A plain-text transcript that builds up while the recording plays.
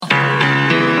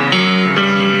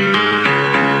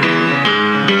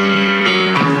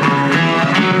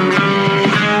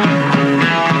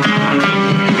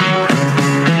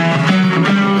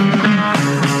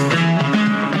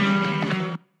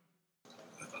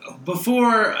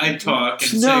before I talk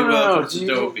and say welcome to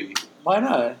Dopey. Why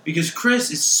not? Because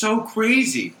Chris is so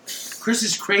crazy. Chris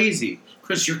is crazy.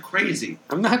 Chris, you're crazy.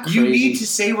 I'm not crazy. You need to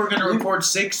say we're going to record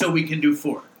 6 so we can do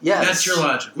 4. Yes. That's your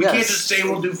logic. We can't just say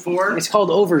we'll do 4. It's called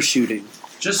overshooting.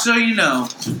 Just so you know,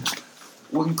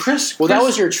 when Chris... Well, that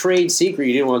was your trade secret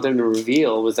you didn't want them to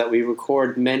reveal, was that we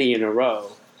record many in a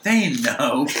row. They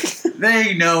know.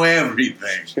 They know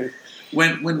everything.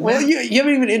 When you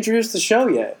haven't even introduced the show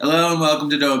yet. Hello and welcome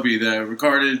to Dopey, the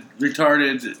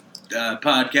retarded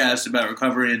podcast about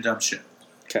recovery and dumb shit.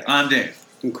 Okay. I'm Dave.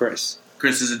 I'm Chris.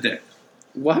 Chris is a dick.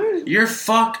 What? You're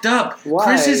fucked up. Why?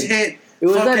 Chris has hit... It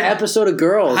was that episode of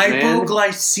Girls,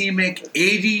 hypoglycemic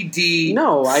ADD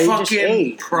No, I just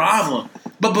ate. problem.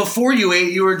 But before you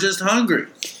ate, you were just hungry.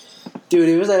 Dude,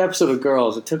 it was that episode of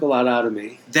Girls. It took a lot out of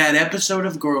me. That episode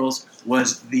of Girls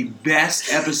was the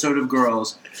best episode of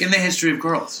Girls in the history of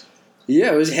Girls.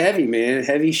 Yeah, it was heavy, man.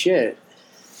 Heavy shit.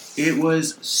 It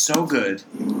was so good.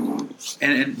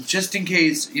 And just in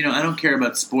case, I don't care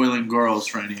about spoiling Girls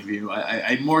for any of you.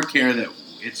 I more care that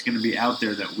it's going to be out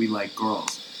there that we like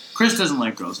Girls. Chris doesn't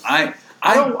like Girls. I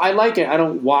like it. I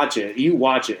don't watch it. You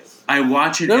watch it. I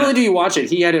watch it. Not only do you watch it,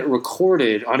 he had it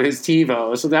recorded on his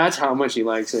TiVo, so that's how much he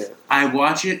likes it. I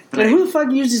watch it, but who the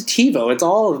fuck uses TiVo? It's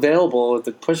all available at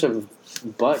the push of a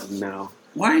button now.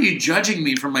 Why are you judging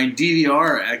me for my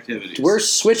DVR activities? We're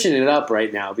switching it up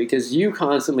right now because you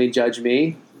constantly judge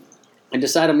me and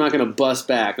decide I'm not going to bust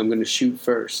back. I'm going to shoot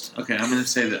first. Okay, I'm going to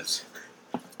say this.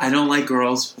 I don't like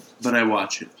Girls, but I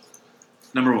watch it.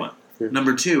 Number 1. Yeah.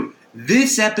 Number 2,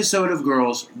 this episode of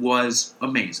Girls was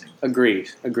amazing.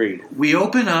 Agreed. We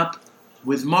open up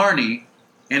with Marnie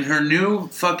and her new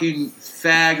fucking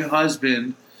fag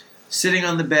husband sitting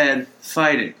on the bed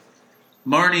fighting.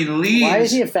 Marnie leaves. Why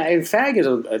is he a fag? Fag is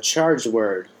a charged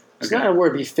word. It's not a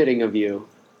word befitting of you.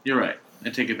 You're right. I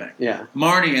take it back. Yeah.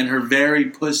 Marnie and her very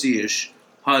pussy-ish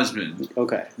husband.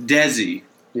 Okay. Desi.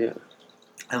 Yeah.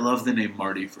 I love the name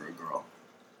Marty for a girl.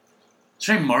 Is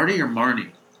her name Marty or Marnie?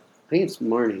 I think it's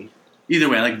Marnie. Either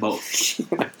way, I like both.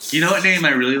 You know what name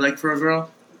I really like for a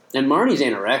girl? And Marnie's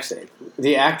anorexic.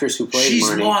 The actress who plays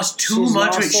Marnie. She's lost too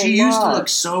much weight. She used to look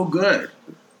so good.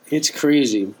 It's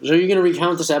crazy. So are you going to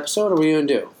recount this episode, or what are you going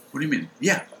to do? What do you mean?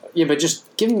 Yeah. Yeah, but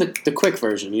just give him the quick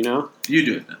version, You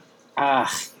do it then.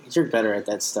 You're better at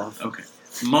that stuff. Okay.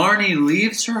 Marnie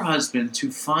leaves her husband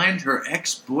to find her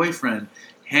ex-boyfriend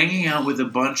hanging out with a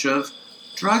bunch of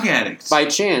drug addicts. By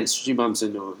chance, she bumps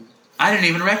into him. I didn't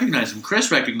even recognize him.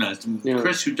 Chris recognized him. Yeah.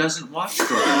 Chris, who doesn't watch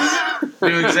Girls,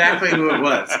 knew exactly who it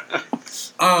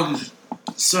was.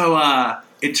 So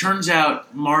it turns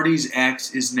out Marty's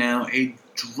ex is now a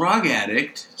drug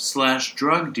addict /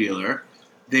 drug dealer.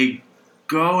 They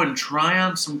go and try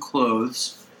on some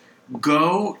clothes,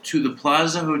 go to the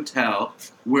Plaza Hotel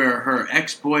where her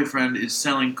ex-boyfriend is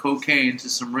selling cocaine to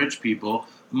some rich people.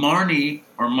 Marty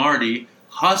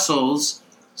hustles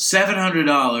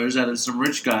 $700 out of some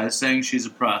rich guys saying she's a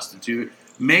prostitute,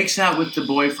 makes out with the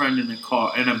boyfriend in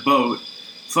a boat,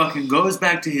 fucking goes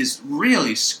back to his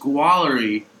really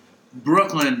squallery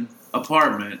Brooklyn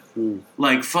apartment,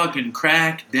 like fucking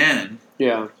crack den,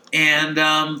 yeah, and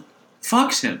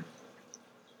fucks him.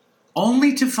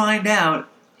 Only to find out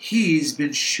he's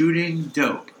been shooting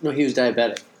dope. No, he was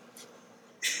diabetic.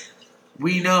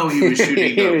 We know he was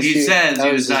shooting dope. He says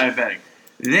he was diabetic.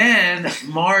 Then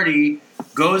Marty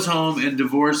goes home and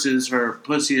divorces her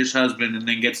pussy-ish husband and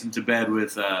then gets into bed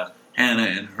with Hannah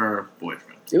and her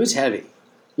boyfriend. It was heavy.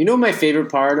 You know my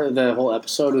favorite part of the whole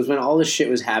episode was when all this shit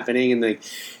was happening and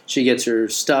she gets her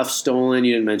stuff stolen.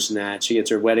 You didn't mention that. She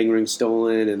gets her wedding ring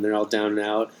stolen and they're all down and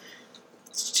out.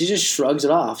 She just shrugs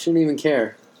it off. She didn't even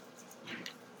care.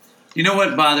 You know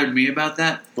what bothered me about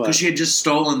that? Because she had just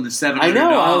stolen the $700. I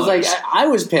know. I was like, I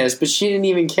was pissed, but she didn't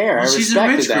even care. Well, she's a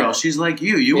rich girl. She's like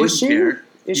you. You wouldn't care.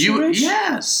 Is she rich?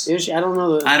 Yes. Is she? I don't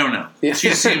know. I don't know.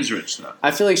 She seems rich, though.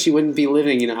 I feel like she wouldn't be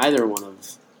living in either one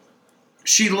of.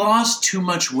 She lost too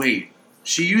much weight.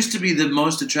 She used to be the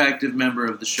most attractive member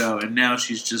of the show, and now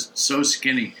she's just so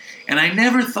skinny. And I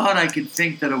never thought I could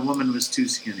think that a woman was too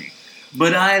skinny.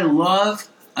 But I love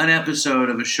an episode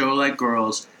of a show like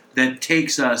Girls that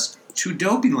takes us to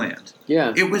Dopeyland.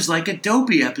 Yeah. It was like a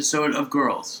Dopey episode of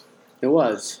Girls. It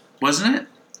was. Wasn't it?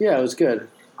 Yeah, it was good.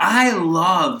 I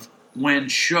love when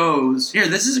shows... Here,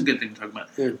 this is a good thing to talk about.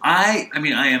 Yeah. I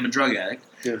am a drug addict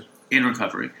in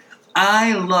recovery.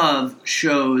 I love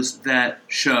shows that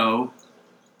show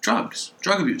drugs,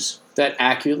 drug abuse. That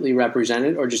accurately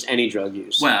represented or just any drug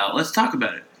use? Well, let's talk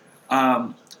about it.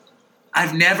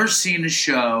 I've never seen a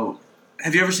show...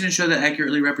 Have you ever seen a show that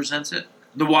accurately represents it?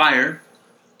 The Wire.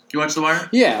 You watch The Wire?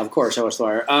 Yeah, of course I watch The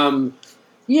Wire.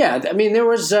 Yeah, I mean, there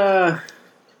was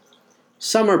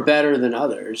some are better than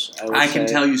others. I can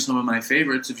tell you some of my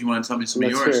favorites if you want to tell me some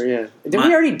of yours. Hear, yeah. Did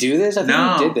we already do this? I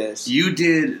think we did this. You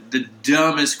did the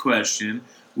dumbest question,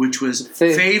 which was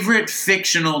favorite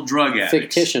fictional drug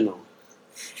addicts. Fictional.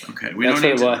 Okay, we don't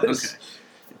need to. Okay.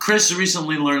 Chris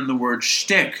recently learned the word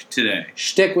shtick today.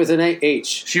 Shtick with an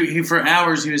H. He for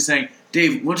hours he was saying,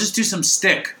 "Dave, we'll just do some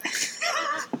stick."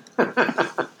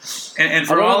 and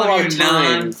for all of you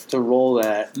to roll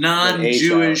that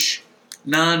non-Jewish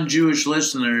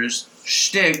listeners,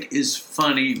 shtick is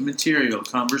funny material,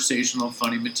 conversational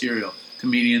funny material.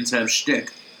 Comedians have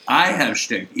shtick. I have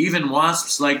shtick. Even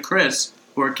wasps like Chris,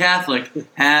 who are Catholic,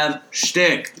 have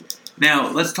shtick.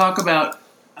 Now let's talk about.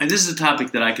 And this is a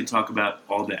topic that I could talk about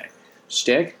all day.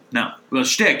 Shtick? No. Well,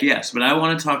 shtick, yes. But I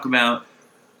want to talk about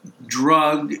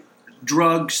drug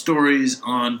stories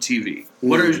on TV.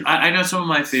 What are I know some of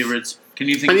my favorites. Can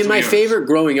you think of my favorite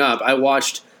growing up, I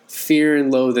watched Fear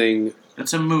and Loathing.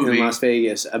 That's a movie. In Las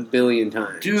Vegas a billion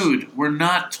times. Dude, we're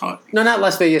not talking. No, not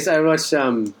Las Vegas. I watched,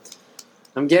 I'm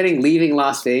getting Leaving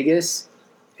Las Vegas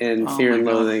and Fear and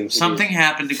Loathing. Something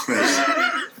happened to Chris.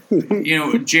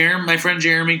 My friend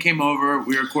Jeremy came over.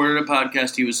 We recorded a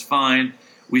podcast. He was fine.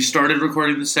 We started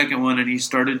recording the second one, and he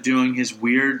started doing his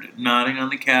weird nodding on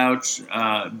the couch,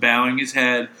 bowing his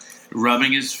head,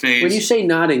 rubbing his face. When you say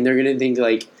nodding, they're going to think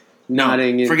like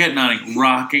nodding. No, forget nodding.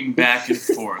 Rocking back and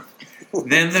forth.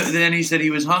 Then he said he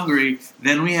was hungry.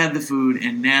 Then we had the food,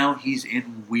 and now he's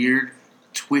in weird,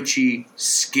 twitchy,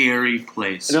 scary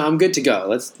place. No, I'm good to go.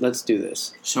 Let's do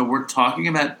this. So we're talking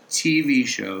about TV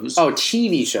shows. Oh,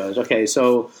 TV shows. Okay,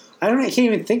 so I can't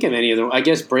even think of any of them. I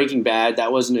guess Breaking Bad,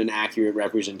 that wasn't an accurate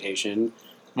representation.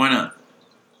 Why not?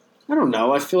 I don't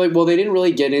know. I feel like, they didn't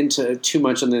really get into too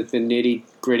much on the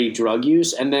nitty-gritty drug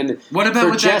use. And then what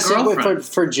about with that girlfriend?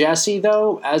 For Jesse,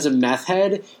 though, as a meth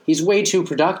head, he's way too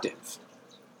productive.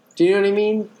 Do you know what I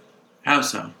mean? How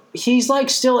so? He's like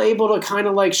still able to kind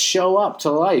of like show up to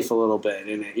life a little bit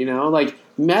in it, like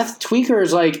meth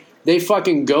tweakers, like they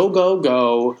fucking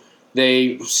go.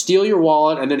 They steal your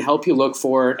wallet and then help you look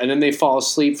for it, and then they fall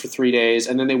asleep for 3 days,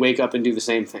 and then they wake up and do the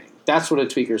same thing. That's what a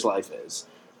tweaker's life is.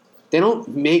 They don't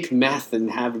make meth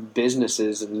and have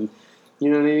businesses, and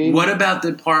you know what I mean? What about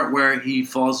the part where he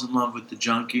falls in love with the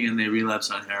junkie and they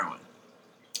relapse on heroin?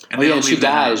 And she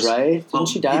dies, right? Didn't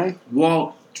she die?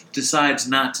 Walt decides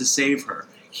not to save her.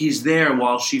 He's there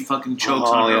while she fucking chokes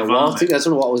on her vomit. That's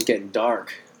when Walt was getting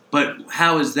dark. But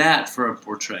how is that for a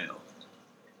portrayal?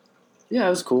 Yeah,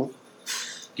 it was cool.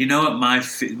 You know what my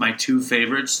two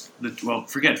favorites?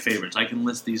 Forget favorites. I can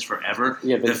list these forever.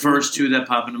 Yeah, but the first two that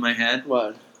pop into my head.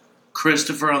 What?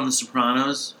 Christopher on The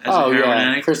Sopranos as a heroin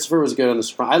addict. Christopher was good on The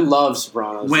Sopranos. I love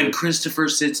Sopranos. When Christopher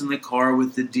sits in the car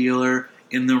with the dealer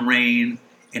in the rain,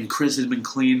 and Chris has been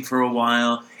clean for a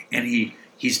while, and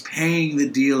he's paying the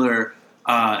dealer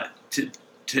to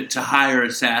hire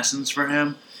assassins for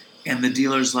him, and the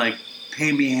dealer's like,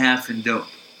 pay me half in dope.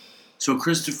 So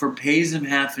Christopher pays him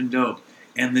half in dope,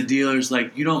 and the dealer's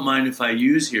like, you don't mind if I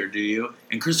use here, do you?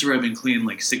 And Christopher had been clean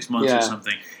like 6 months or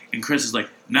something, and Chris is like,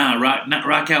 nah,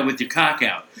 rock out with your cock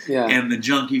out. Yeah. And the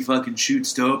junkie fucking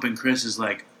shoots dope, and Chris is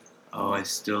like, oh, I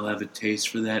still have a taste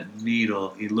for that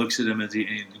needle. He looks at him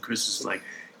and Chris is like,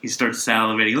 he starts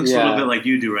salivating. He looks a little bit like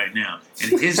you do right now.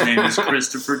 And his name is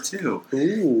Christopher, too.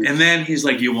 Ooh. And then he's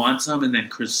like, you want some? And then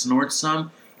Chris snorts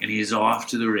some, and he's off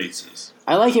to the races.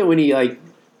 I like it when he,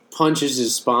 punches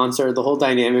his sponsor, the whole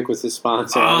dynamic with his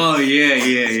sponsor. Oh,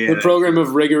 yeah. The program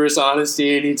of rigorous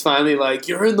honesty, and he's finally like,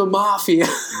 you're in the mafia.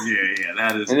 Yeah,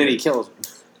 that is And then he kills him.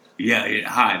 Yeah,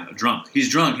 high, drunk. He's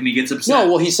drunk, and he gets upset. No,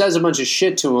 well, he says a bunch of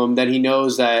shit to him that he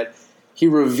knows that he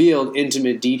revealed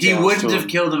intimate details. He wouldn't have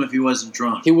killed him if he wasn't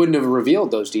drunk. He wouldn't have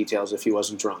revealed those details if he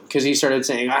wasn't drunk. Because he started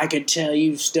saying, I could tell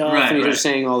you stuff, and he was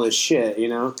saying all this shit,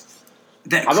 How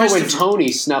about when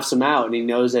Tony snuffs him out and he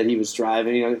knows that he was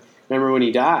driving, remember when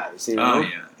he dies, Oh,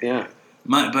 yeah.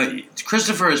 But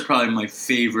Christopher is probably my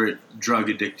favorite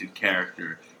drug-addicted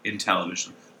character in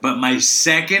television. But my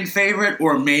second favorite,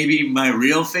 or maybe my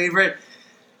real favorite,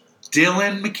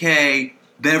 Dylan McKay,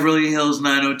 Beverly Hills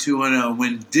 90210,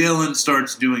 when Dylan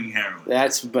starts doing heroin.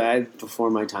 That's bad before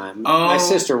my time. Oh, my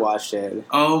sister watched it.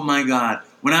 Oh, my God.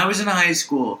 When I was in high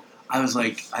school, I was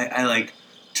like, I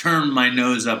turned my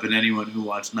nose up at anyone who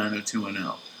watched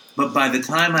 90210. But by the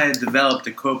time I had developed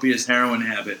a copious heroin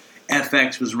habit,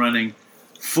 FX was running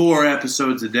 4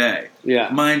 episodes a day. Yeah.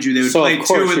 Mind you, they would play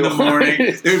 2 in the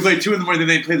morning. They would play 2 in the morning, then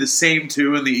they'd play the same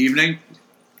 2 in the evening.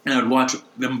 And I would watch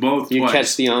them both twice. You'd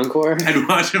catch the encore? I'd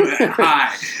watch them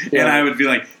high. And I would be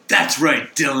like, that's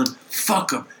right, Dylan.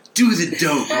 Fuck him. Do the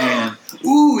dope, man.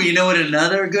 Ooh, you know what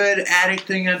another good addict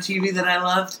thing on TV that I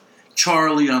loved?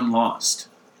 Charlie on Lost.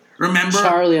 Remember?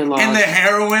 Charlie on Lost. And the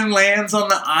heroin lands on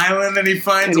the island and he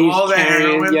finds all the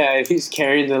heroin. Yeah, he's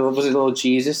carrying the little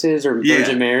Jesuses or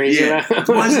Virgin Marys around.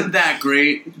 Wasn't that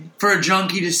great? For a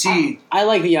junkie to see. I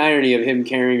like the irony of him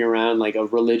carrying around like a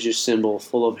religious symbol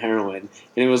full of heroin.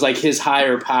 And it was like his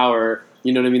higher power,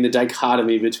 you know what I mean? The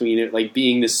dichotomy between it, like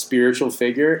being this spiritual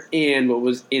figure and what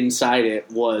was inside it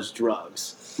was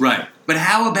drugs. Right. But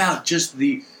how about just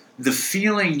the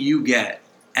feeling you get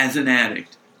as an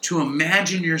addict to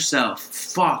imagine yourself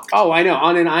fucked? Oh, I know,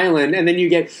 on an island, and then you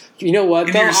get, you know what,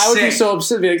 And though? you're I would be sick. so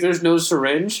upset, like, there's no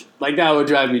syringe. Like, that would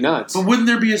drive me nuts. But wouldn't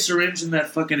there be a syringe in that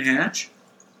fucking hatch?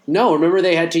 No, remember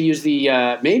they had to use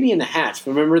the, maybe in the hatch,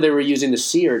 but remember they were using the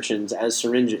sea urchins as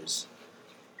syringes.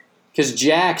 Because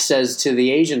Jack says to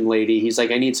the Asian lady, he's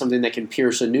like, I need something that can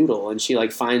pierce a noodle, and she,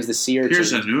 like, finds the sea urchin.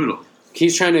 Pierce a noodle.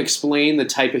 He's trying to explain the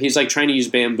type of, he's, like, trying to use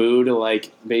bamboo to,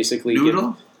 like, basically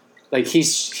Noodle? like,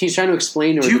 he's trying to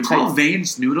explain to her Do you the call type.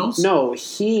 veins noodles? No,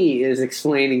 he is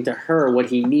explaining to her what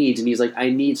he needs, and he's like, I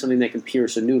need something that can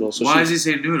pierce a noodle. So Why does he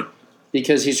say noodle?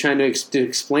 Because he's trying to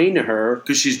explain to her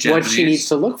Because she's Japanese. what she needs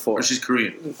to look for. Or she's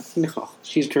Korean. No,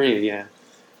 she's Korean, yeah.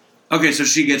 Okay, so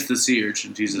she gets the sea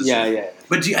urchin. Jesus. Yeah.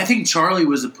 But I think Charlie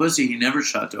was a pussy. He never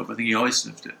shot dope. I think he always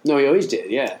sniffed it. No, he always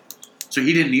did, yeah. So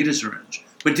he didn't need a syringe.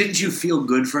 But didn't you feel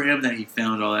good for him that he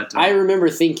found all that dope? I remember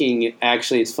thinking,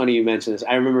 actually, it's funny you mentioned this.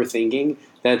 I remember thinking,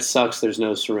 that sucks there's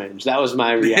no syringe. That was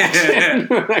my reaction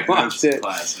when I watched That's it.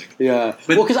 classic. Yeah.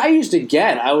 But- Well, because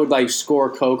I would like score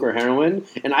coke or heroin,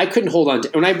 and I couldn't hold on to.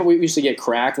 When we used to get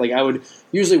crack, like I would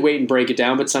usually wait and break it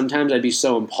down, but sometimes I'd be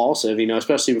so impulsive, you know,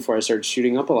 especially before I started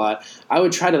shooting up a lot. I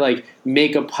would try to like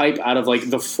make a pipe out of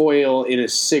like the foil in a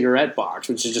cigarette box,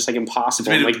 which is just like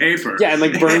impossible. It's made like, of paper. Yeah, and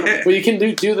like burn. Well, you can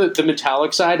do the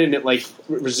metallic side, and it like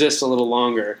resists a little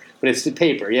longer, but it's the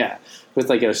paper, yeah, with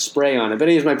like a spray on it. But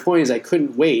anyways, my point is I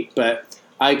couldn't wait, but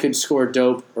I could score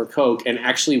dope or coke and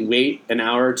actually wait an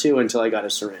hour or two until I got a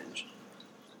syringe.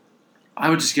 I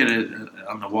would just get it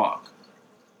on the walk.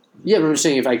 Yeah, but I'm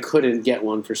saying if I couldn't get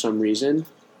one for some reason.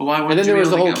 Well, why And wouldn't then you there was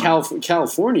be the able whole to get one?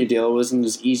 California deal. It wasn't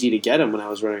as easy to get them when I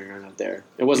was running around out there.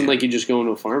 It wasn't Yeah. like you just go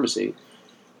into a pharmacy.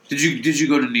 Did you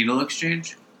go to needle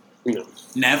exchange? No.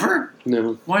 Never?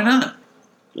 No. Why not?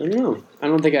 I don't know. I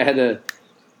don't think I had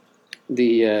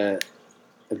the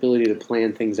ability to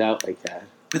plan things out like that.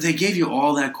 But they gave you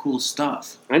all that cool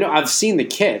stuff. I know. I've seen the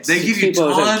kits. They give you People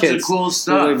that have tons of kits cool with,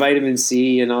 stuff. like vitamin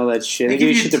C and all that shit. They give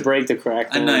you shit to break the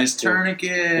crack. A down. nice Yeah.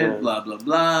 tourniquet, Yeah. blah, blah,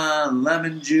 blah,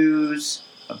 lemon juice,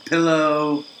 a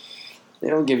pillow, They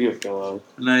don't give you a pillow.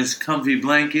 a nice comfy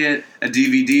blanket, a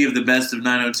DVD of the best of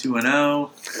 90210.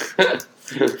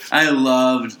 I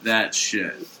loved that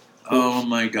shit. Oh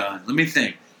my god. Let me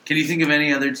think. Can you think of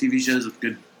any other TV shows with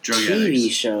good drug TV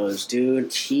addicts? shows, dude.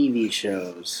 TV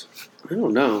shows. I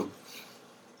don't know.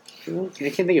 I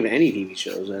can't think of any TV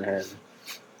shows that had.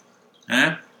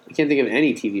 Huh? I can't think of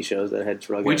any TV shows that had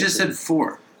drug. We just addicts. said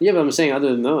 4. Yeah, but I'm saying other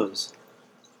than those.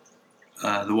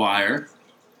 The Wire.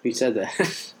 Who said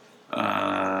that?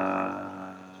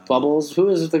 Uh, Bubbles. Who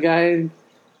was the guy?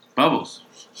 Bubbles.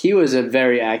 He was a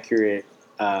very accurate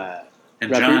And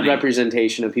Johnny.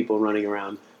 representation of people running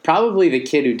around. Probably the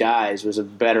kid who dies was a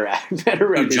better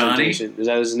representation. Is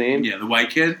that his name? Yeah, the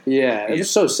white kid. Yeah, it was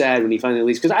so sad when he finally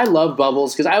leaves. Because I love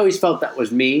Bubbles. Because I always felt that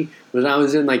was me. When I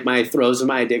was in like my throes of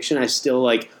my addiction, I still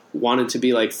like wanted to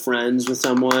be like friends with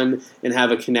someone and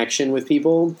have a connection with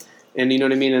people. And you know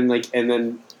what I mean. And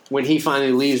then when he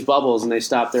finally leaves Bubbles and they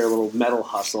stop their little metal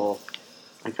hustle,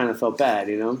 I kind of felt bad.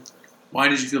 You know, Why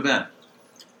did you feel bad?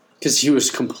 because he was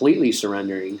completely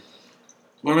surrendering.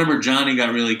 Well, remember Johnny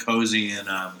got really cozy in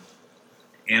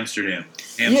Amsterdam.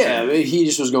 Yeah, but he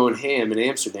just was going ham in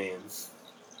Amsterdam.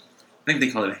 I think they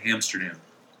call it Hamsterdam.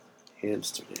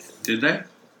 Amsterdam. Did they?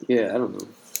 Yeah, I don't know.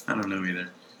 I don't know either.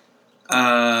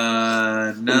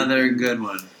 Another good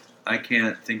one. I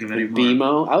can't think of any more.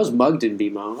 BMO. I was mugged in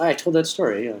BMO. I told that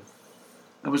story. Yeah.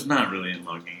 I was not really in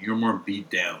mugging. You were more beat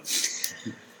down.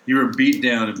 You were beat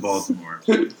down in Baltimore.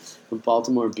 The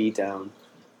Baltimore beatdown.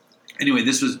 Anyway,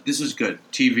 this was good.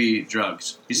 TV,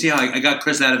 drugs. You see how I got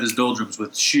Chris out of his doldrums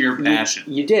with sheer passion.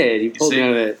 You did. You pulled see? me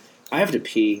out of it. I have to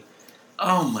pee.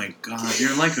 Oh my God,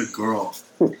 you're like a girl.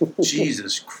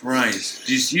 Jesus Christ!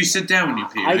 You sit down when you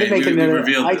pee. I Right? can make we another.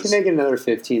 revealed I this. can make another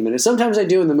 15 minutes. Sometimes I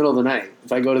do in the middle of the night.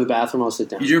 If I go to the bathroom, I'll sit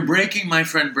down. You're breaking my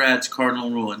friend Brad's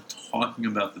cardinal rule and talking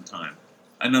about the time.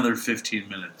 Another 15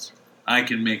 minutes. I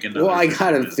can make another. Well, I 15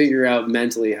 gotta minutes. figure out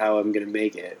mentally how I'm gonna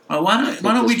make it. Well, why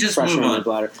don't we This just pressure move on my on?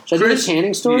 bladder. Should I do the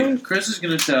tanning story? Yeah, Chris is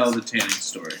going to tell the tanning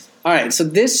story. All right. So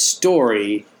this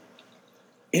story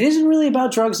it isn't really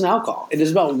about drugs and alcohol. It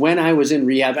is about when I was in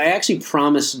rehab. I actually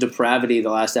promised depravity the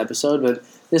last episode, but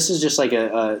this is just like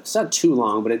it's not too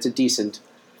long, but it's a decent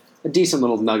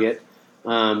little nugget.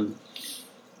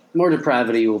 More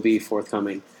depravity will be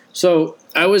forthcoming. So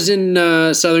I was in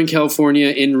Southern California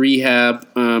in rehab,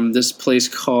 this place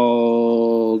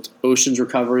called Oceans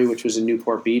Recovery, which was in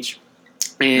Newport Beach.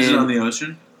 And is it on the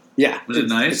ocean? Yeah. Was it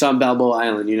nice? It's on Balboa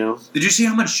Island, you know? Did you see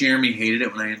how much Jeremy hated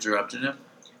it when I interrupted him?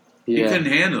 Yeah. He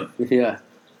couldn't handle it. Yeah.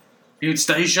 He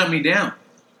shut me down.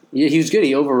 Yeah, he was good.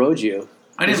 He overrode you.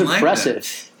 I didn't like impressive.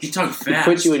 That. He talked fast.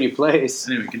 He put you in your place.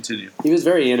 Anyway, continue. He was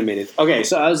very animated. Okay,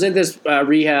 so I was in this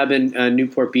rehab in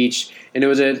Newport Beach, and it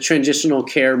was a transitional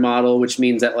care model, which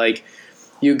means that, like,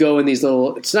 you go in these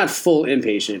little – it's not full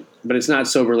inpatient, but it's not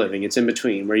sober living. It's in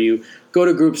between, where you go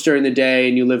to groups during the day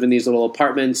and you live in these little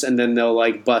apartments, and then they'll,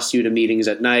 like, bus you to meetings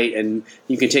at night, and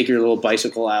you can take your little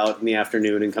bicycle out in the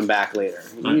afternoon and come back later.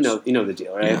 Nice. You know the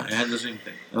deal, right? Yeah, I had the same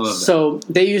thing. I love that. So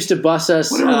they used to bus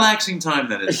us – what a relaxing time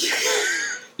that is.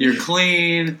 You're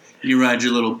clean. You ride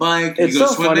your little bike. You go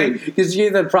so swimming. Funny because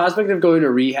the prospect of going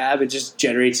to rehab, it just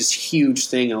generates this huge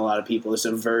thing in a lot of people. This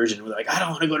aversion. We're like, I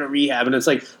don't want to go to rehab, and it's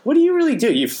like, what do you really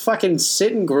do? You fucking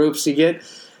sit in groups.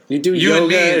 You do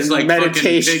yoga and like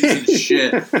meditation. Fucking pigs and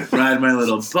shit. Ride my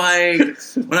little bike.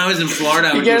 When I was in Florida,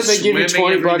 I would go they give you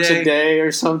 $20 a day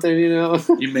or something. You know,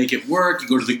 you make it work. You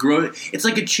go to the It's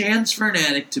like a chance for an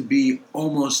addict to be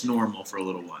almost normal for a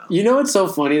little while. You know what's so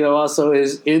funny though? Also,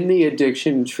 is in the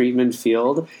addiction treatment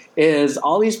field, is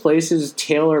all these places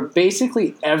tailor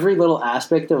basically every little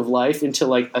aspect of life into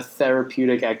like a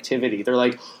therapeutic activity. They're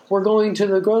like, we're going to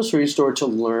the grocery store to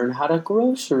learn how to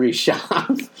grocery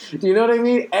shop. Do you know what I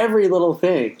mean? Every little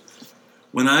thing.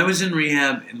 When I was in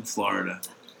rehab in Florida,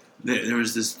 there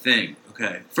was this thing.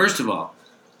 Okay, first of all,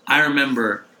 I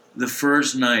remember the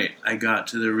first night I got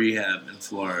to the rehab in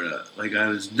Florida. Like, I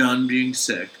was done being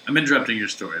sick. I'm interrupting your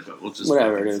story, but we'll just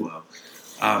whatever, flow.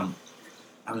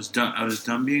 I was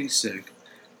done being sick,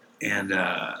 and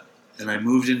I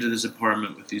moved into this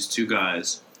apartment with these two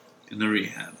guys in the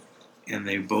rehab, and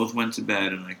they both went to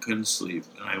bed, and I couldn't sleep,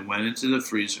 and I went into the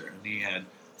freezer, and he had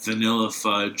vanilla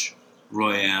fudge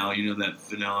Royale, you know, that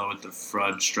vanilla with the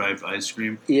fudge striped ice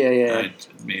cream. Yeah. I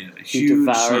made a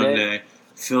huge sundae,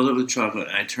 filled it with chocolate,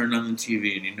 and I turned on the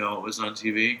TV, and you know what was on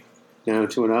TV?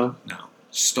 90210? No.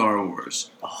 Star Wars.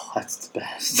 Oh, that's the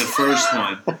best. The first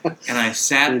one. And I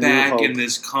sat back in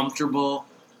this comfortable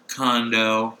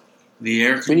condo. The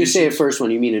air conditioning. When you say a first one,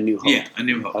 you mean A New Hope? Yeah, A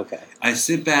New Hope. Okay. I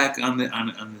sit back on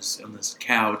this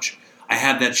couch. I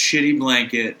have that shitty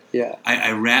blanket. Yeah.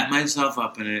 I wrap myself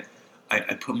up in it.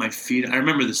 I put my feet. I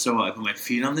remember this so well. I put my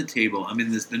feet on the table. I'm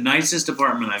in the nicest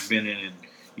apartment I've been in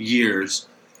years,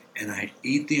 and I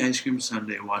eat the ice cream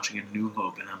sundae, watching A New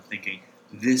Hope, and I'm thinking,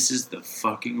 this is the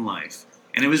fucking life.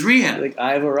 And it was rehab. Like,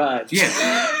 I've arrived. Yeah,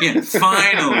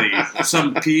 finally,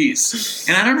 some peace.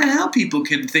 And I don't know how people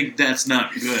can think that's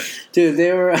not good. Dude,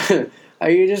 they were...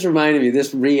 you just reminded me,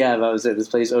 this rehab I was at, this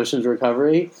place, Oceans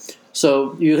Recovery.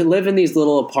 So you live in these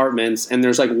little apartments, and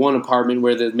there's like one apartment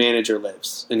where the manager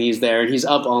lives. And he's there, and he's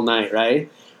up all night, right?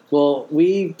 Well,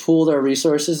 we pooled our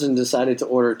resources and decided to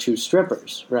order 2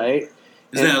 strippers, right?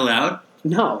 Is that allowed?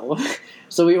 No.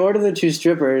 So we ordered the 2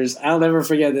 strippers. I'll never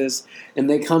forget this. And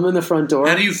they come in the front door.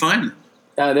 How do you find them?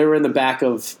 They were in the back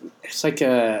of, it's like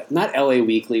not LA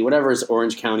Weekly, whatever is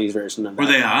Orange County's version of that. Were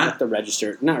they hot? Not the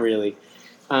Register. Not really.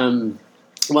 One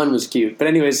was cute. But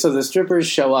anyways, so the strippers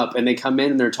show up and they come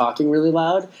in and they're talking really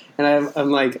loud. And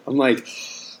I'm like,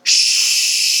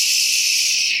 shh.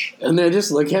 And they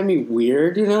just look at me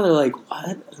weird, you know? They're like,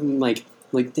 what? I'm like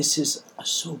this is a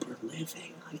sober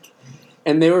living.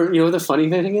 And they were, you know what the funny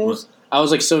thing is? What? I was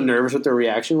like so nervous what their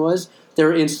reaction was. They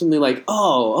were instantly like,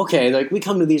 oh, okay, like we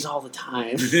come to these all the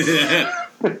time.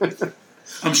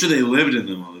 I'm sure they lived in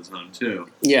them all the time too.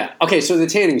 Yeah. Okay, so the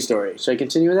tanning story. Should I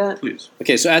continue with that? Please.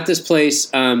 Okay, so at this place,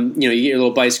 you get your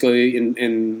little bicycle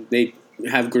and they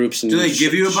have groups. And do they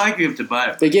give you a bike or you have to buy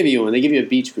it? They give you one. They give you a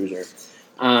beach cruiser.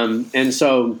 And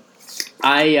so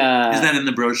I... is that in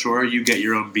the brochure? You get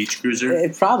your own beach cruiser?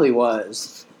 It probably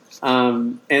was.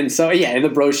 And so, yeah, in the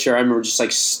brochure, I remember just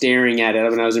like staring at it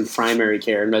when I was in primary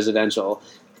care and residential.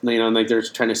 You know, like they're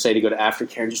trying to say to go to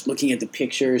aftercare and just looking at the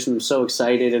pictures and I'm so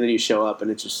excited. And then you show up and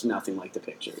it's just nothing like the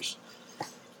pictures.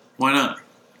 Why not?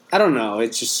 I don't know.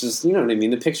 It's just, you know what I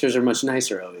mean? The pictures are much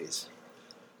nicer always.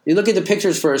 You look at the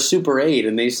pictures for a Super 8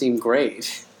 and they seem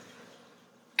great.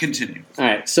 Continue. All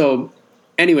right. So,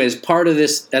 anyways, part of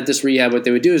this, at this rehab, what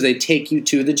they would do is they take you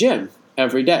to the gym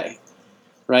every day.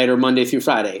 Right, or Monday through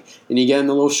Friday. And you get in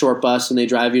the little short bus and they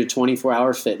drive you to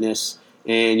 24-hour fitness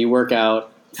and you work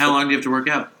out How long do you have to work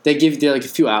out? They give you like a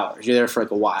few hours. You're there for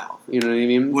like a while. You know what I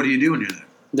mean? What do you do when you're there?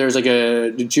 There's like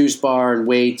a juice bar and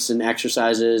weights and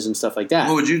exercises and stuff like that.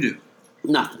 What would you do?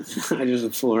 Nothing. I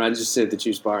just fool around. I just sit at the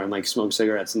juice bar and like smoke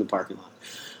cigarettes in the parking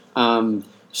lot.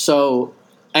 So,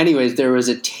 anyways, there was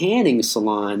a tanning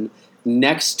salon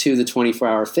next to the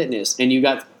 24-hour fitness, and you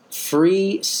got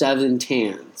free 7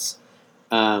 tans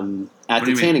at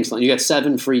the tanning salon. You got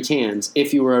 7 free tans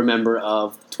if you were a member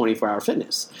of 24-hour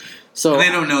fitness. So and they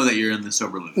don't know that you're in the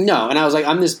sober living. No, and I was like,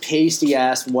 I'm this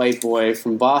pasty-ass white boy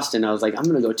from Boston. I was like, I'm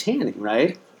going to go tanning,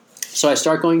 right? So I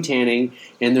start going tanning,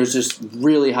 and there's this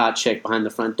really hot chick behind the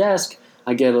front desk.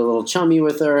 I get a little chummy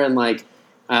with her, and like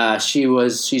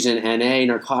she's in NA,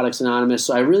 Narcotics Anonymous,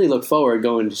 so I really look forward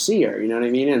going to see her, you know what I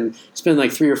mean? And it's been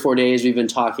like 3 or 4 days. We've been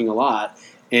talking a lot.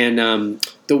 And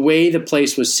the way the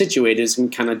place was situated is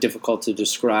kind of difficult to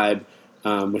describe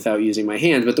without using my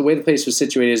hands. But the way the place was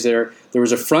situated is there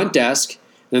was a front desk,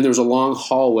 then there was a long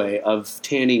hallway of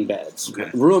tanning beds,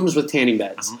 rooms with tanning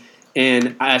beds. Uh-huh.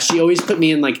 And she always put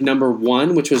me in like number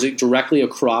 1, which was directly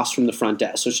across from the front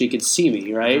desk, so she could see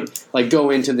me, right? Mm-hmm. Like go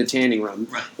into the tanning room.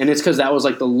 Right. And it's because that was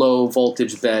like the low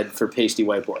voltage bed for pasty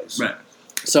white boys. Right.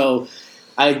 So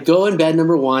I'd go in bed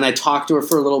number 1, I'd talk to her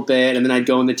for a little bit, and then I'd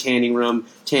go in the tanning room,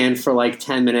 tan for like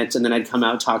 10 minutes, and then I'd come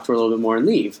out, talk to her a little bit more, and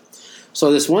leave.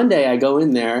 So this one day I go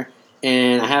in there,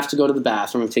 and I have to go to the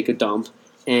bathroom and take a dump,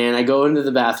 and I go into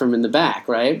the bathroom in the back,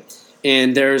 right?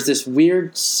 And there's this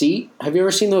weird seat. Have you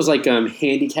ever seen those like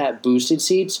handicap boosted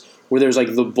seats where there's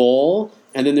like the bowl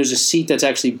and then there's a seat that's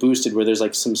actually boosted where there's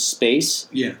like some space?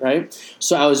 Yeah. Right?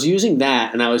 So I was using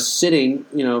that and I was sitting,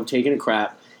 taking a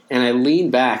crap, and I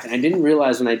leaned back, and I didn't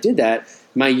realize when I did that,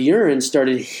 my urine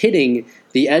started hitting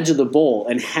the edge of the bowl,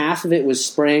 and half of it was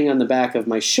spraying on the back of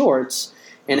my shorts,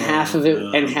 and half of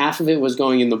it was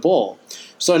going in the bowl.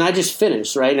 So, and I just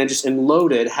finished, right? And I just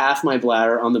unloaded half my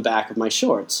bladder on the back of my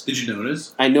shorts. Did you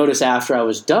notice? I noticed after I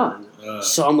was done.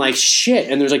 So I'm like, shit.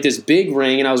 And there's like this big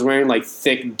ring, and I was wearing like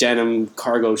thick denim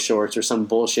cargo shorts or some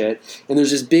bullshit. And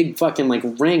there's this big fucking like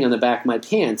ring on the back of my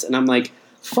pants. And I'm like,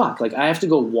 fuck, like I have to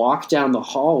go walk down the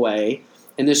hallway,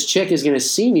 and this chick is going to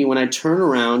see me when I turn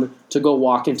around to go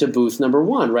walk into booth number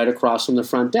 1 right across from the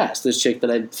front desk. This chick that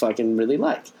I fucking really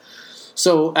like.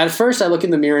 So at first I look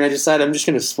in the mirror and I decide I'm just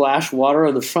going to splash water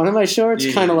on the front of my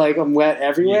shorts, kind of like I'm wet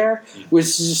everywhere, which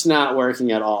is just not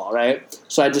working at all, right?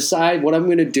 So I decide what I'm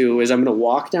going to do is I'm going to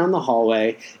walk down the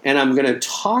hallway and I'm going to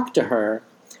talk to her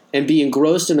and be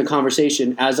engrossed in the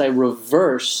conversation as I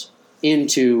reverse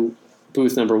into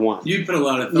booth number 1. You put a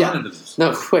lot of thought into this.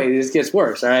 No, wait, this gets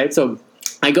worse, all right? So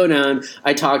I go down,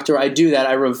 I talk to her, I do that,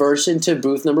 I reverse into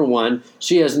booth number 1.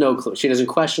 She has no clue. She doesn't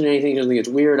question anything, she doesn't think it's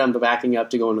weird. I'm backing up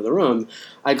to go into the room.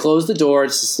 I close the door,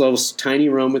 it's this little tiny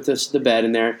room with the bed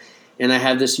in there, and I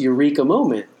have this eureka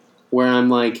moment where I'm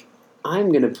like, I'm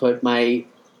going to put my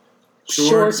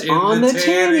shorts on the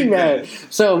tanning bed.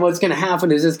 So what's going to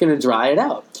happen is it's going to dry it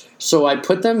out. So I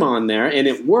put them on there, and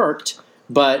it worked,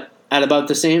 but at about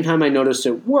the same time I noticed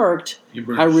it worked,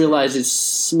 I realized it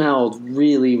smelled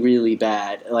really, really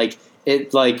bad. Like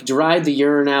it dried the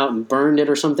urine out and burned it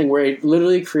or something, where it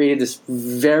literally created this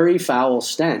very foul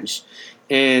stench.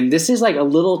 And this is like a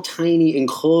little tiny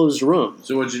enclosed room.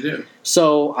 So what'd you do?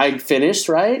 So I finished,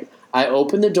 right? I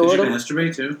opened the door. Did you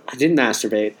masturbate too? I didn't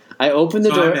masturbate. I opened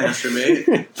the door. I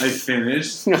masturbate. I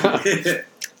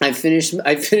finished.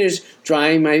 I finished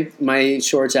drying my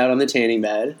shorts out on the tanning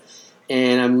bed.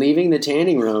 And I'm leaving the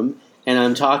tanning room, and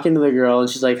I'm talking to the girl, and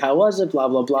she's like, how was it, blah,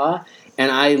 blah, blah.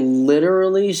 And I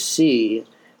literally see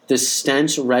the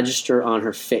stench register on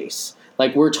her face.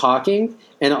 Like, we're talking,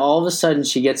 and all of a sudden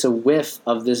she gets a whiff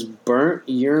of this burnt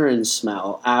urine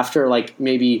smell after, like,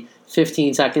 maybe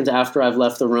 15 seconds after I've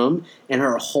left the room, and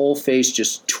her whole face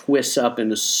just twists up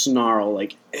in a snarl,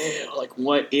 like, ew, like,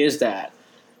 what is that?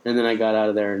 And then I got out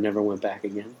of there and never went back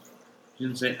again. You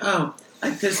didn't say, oh,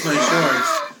 I pissed my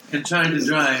shorts and trying to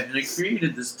dry it, and it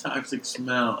created this toxic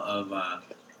smell of,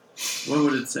 what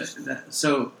would it say?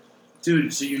 So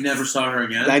you never saw her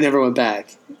again? I never went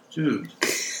back. Dude.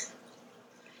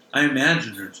 I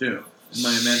imagined her, too. In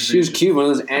my imagination. She was cute, one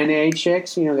of those NA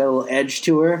chicks, got a little edge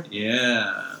to her.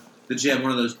 Yeah. Did she have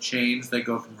one of those chains that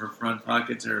go from her front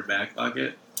pocket to her back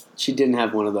pocket? She didn't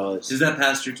have one of those. Is that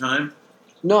past your time?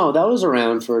 No, that was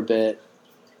around for a bit.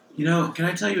 Can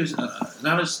I tell you,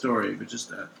 not a story, but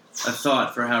just a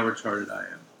thought for how retarded I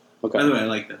am. Okay. By the way, I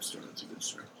like that story. It's a good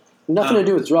story. Nothing to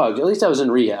do with drugs. At least I was in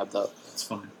rehab, though. It's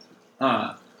fine.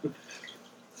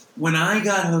 When I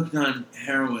got hooked on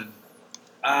heroin,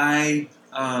 it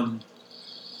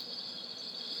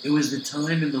was the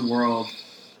time in the world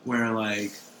where,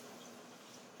 like,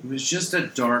 It was just a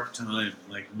dark time,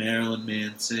 like Marilyn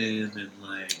Manson and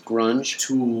like Grunge.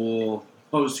 Tool,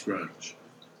 post-grunge.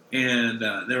 And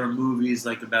there were movies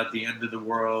like about the end of the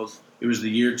world. It was the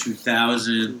year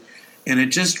 2000. And it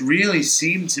just really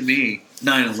seemed to me,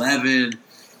 9/11,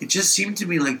 it just seemed to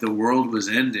me like the world was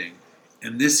ending.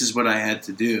 And this is what I had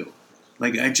to do.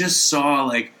 Like, I just saw,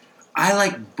 like, I,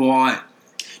 like, bought...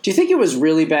 Do you think it was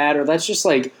really bad, or that's just,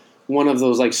 like, one of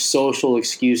those, like, social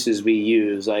excuses we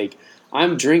use? Like,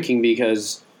 I'm drinking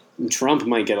because Trump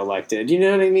might get elected. You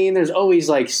know what I mean? There's always,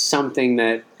 like, something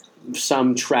that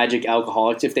some tragic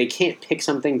alcoholics, if they can't pick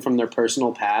something from their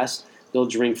personal past, they'll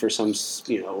drink for some,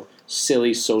 you know,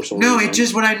 silly social No, reason. it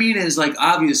just, what I mean is, like,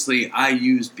 obviously I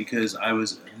used because I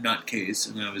was a nutcase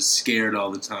and I was scared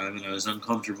all the time and I was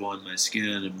uncomfortable in my skin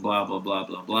and blah, blah, blah,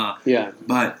 blah, blah. Yeah.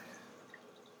 But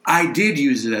I did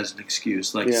use it as an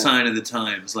excuse, like sign of the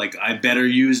times. Like, I better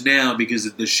use now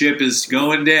because the ship is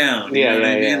going down. You know what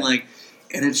I mean? Yeah. Like,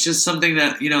 and it's just something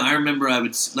that, you know, I remember I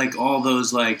would, like, all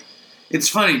those, like, it's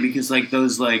funny because, like,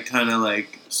 those, like, kind of,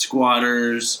 like,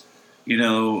 squatters, you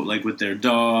know, like, with their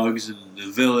dogs and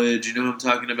the village, you know what I'm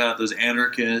talking about? Those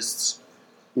anarchists.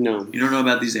 No. You don't know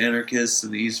about these anarchists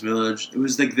in the East Village? It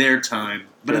was, like, their time.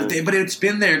 But but it's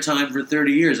been their time for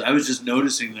 30 years. I was just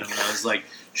noticing them, and I was like,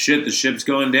 shit, the ship's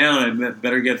going down. I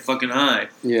better get fucking high.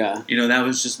 Yeah. You know, that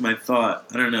was just my thought.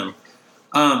 I don't know.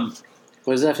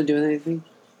 What does that have to do with anything?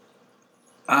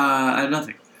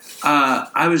 Nothing.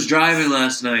 I was driving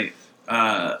last night.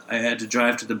 I had to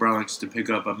drive to the Bronx to pick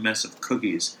up a mess of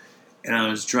cookies. And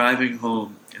I was driving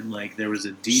home, and, like, there was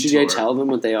a detour. Should I tell them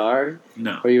what they are?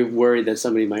 No. Or are you worried that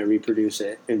somebody might reproduce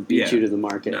it and beat you to the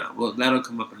market? No. Well, that'll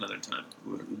come up another time.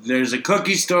 There's a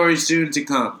cookie story soon to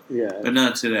come. Yeah. But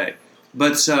not today.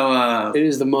 But so... it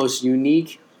is the most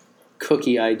unique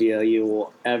cookie idea you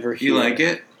will ever hear. You like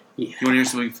it? Yeah. You want to hear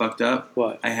something fucked up?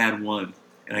 What? I had one,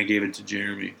 and I gave it to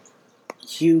Jeremy.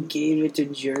 You gave it to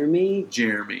Jeremy?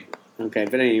 Jeremy. Okay,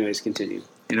 but anyways, continue.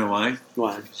 You know why?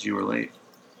 Why? Because you were late.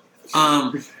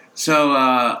 So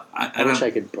I wish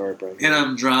I could burp right now. And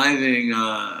I'm driving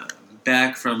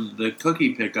back from the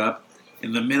cookie pickup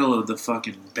in the middle of the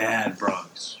fucking bad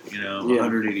Bronx, you know,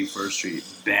 181st Street,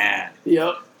 bad.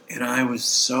 Yep. And I was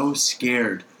so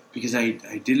scared because I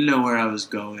didn't know where I was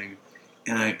going,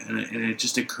 and it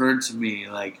just occurred to me,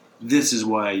 like, this is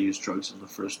why I use drugs in the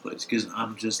first place, because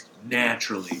I'm just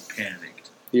naturally panicked.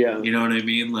 Yeah. You know what I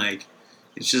mean? Like,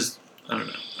 it's just, I don't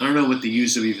know. I don't know what the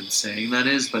use of even saying that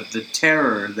is, but the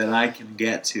terror that I can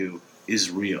get to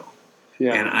is real.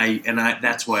 Yeah. And I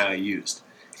that's why I used.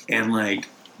 And, like,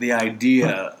 the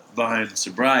idea behind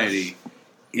sobriety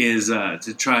is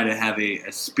to try to have a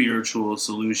spiritual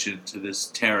solution to this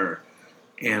terror.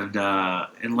 And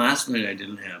last night I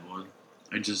didn't have one.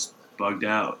 I just bugged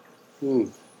out.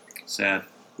 Sad.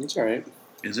 It's all right.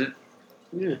 Is it?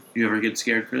 Yeah. You ever get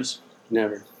scared, Chris?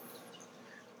 Never.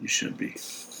 You should be.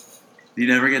 You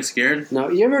never get scared? No.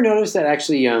 You ever notice that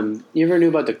actually, you ever knew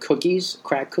about the cookies,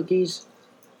 crack cookies?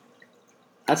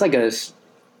 That's like a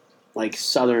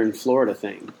southern Florida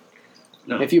thing.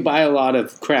 No. If you buy a lot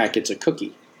of crack, it's a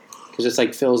cookie. Because it's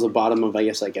like fills the bottom of, I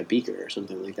guess, like a beaker or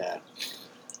something like that.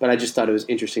 But I just thought it was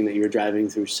interesting that you were driving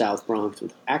through South Bronx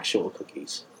with actual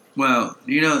cookies. Well,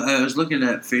 you know, I was looking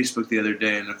at Facebook the other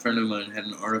day, and a friend of mine had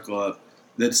an article up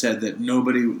that said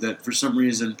that for some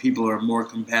reason people are more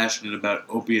compassionate about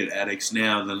opiate addicts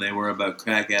now than they were about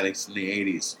crack addicts in the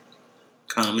 80s.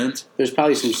 Comment? There's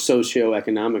probably some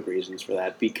socioeconomic reasons for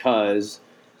that, because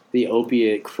the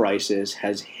opiate crisis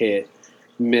has hit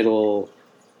middle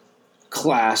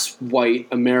class white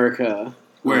America.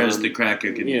 Whereas the crack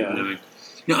addict, yeah. I mean,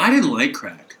 you know, I didn't like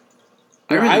crack.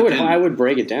 I would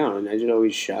break it down, and I just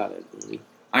always shot it.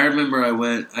 I remember I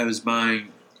was buying.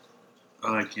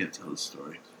 Oh, I can't tell the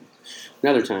story.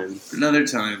 Another time.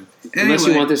 Anyway. Unless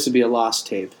you want this to be a lost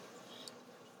tape.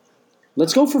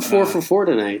 Let's go for 4 for 4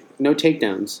 tonight. No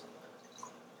takedowns.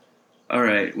 All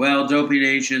right. Well, Dopey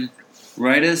Nation,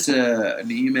 write us an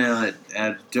email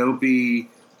at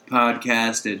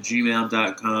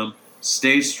dopeypodcast@gmail.com.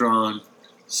 Stay strong.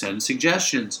 Send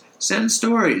suggestions. Send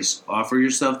stories. Offer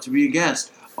yourself to be a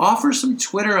guest. Offer some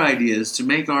Twitter ideas to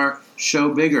make our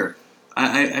show bigger.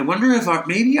 I wonder if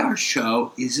maybe our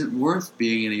show isn't worth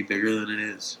being any bigger than it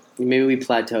is. Maybe we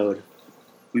plateaued.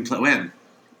 When?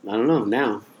 I don't know.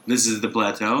 Now. This is the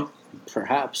plateau?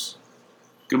 Perhaps.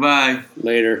 Goodbye.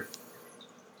 Later.